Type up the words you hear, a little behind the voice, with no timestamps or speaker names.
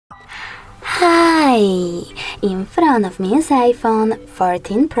Hi! In front of me is iPhone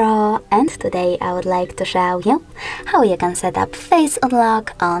 14 Pro, and today I would like to show you how you can set up Face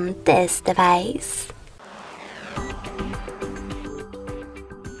Unlock on this device.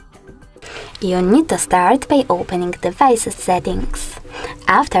 You need to start by opening Device Settings.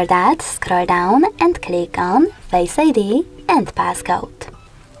 After that, scroll down and click on Face ID and Passcode.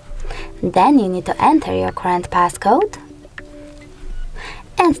 Then you need to enter your current passcode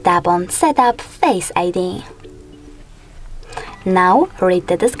and tap on Setup Face ID. Now read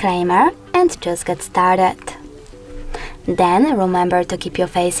the disclaimer and just get started. Then remember to keep your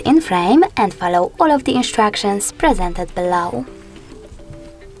face in frame and follow all of the instructions presented below.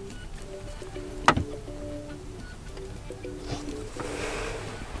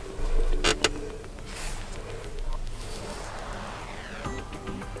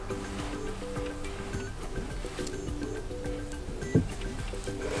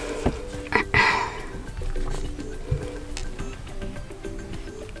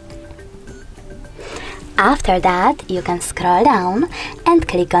 After that, you can scroll down and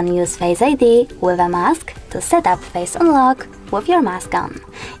click on Use Face ID with a mask to set up Face Unlock with your mask on.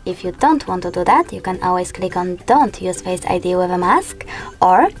 If you don't want to do that, you can always click on Don't Use Face ID with a mask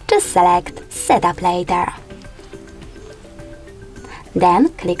or just select Set Up Later. Then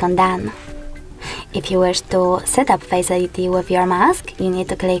click on Done. If you wish to set up Face ID with your mask, you need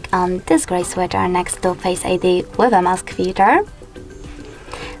to click on this gray switcher next to Face ID with a mask feature.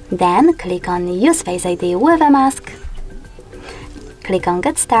 Then click on Use Face ID with a mask, click on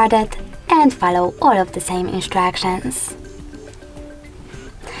Get Started and follow all of the same instructions.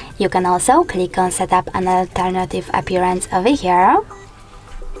 You can also click on Set up an alternative appearance over here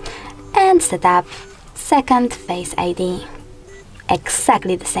and set up second Face ID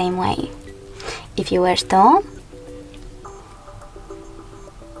exactly the same way. If you wish to,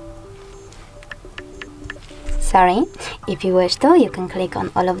 if you wish to, you can click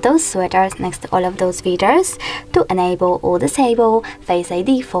on all of those switchers next to all of those features to enable or disable Face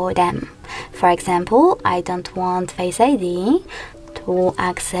ID for them. For example, I don't want Face ID to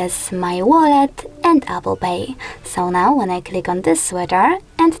access my wallet and Apple Pay. So now when I click on this switcher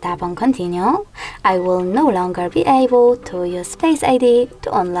and tap on Continue, I will no longer be able to use Face ID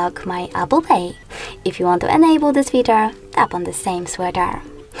to unlock my Apple Pay. If you want to enable this feature, tap on the same switcher.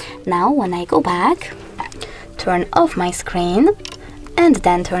 Now when I go back, turn off my screen and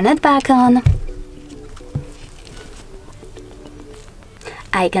then turn it back on,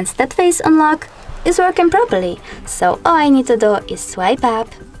 I can see that Face Unlock is working properly, so all I need to do is swipe up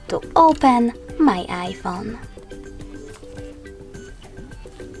to open my iPhone.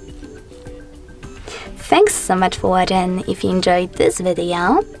 Thanks so much for watching. If you enjoyed this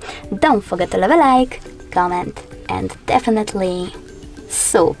video, don't forget to leave a like, comment and definitely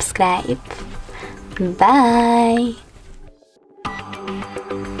subscribe. Bye!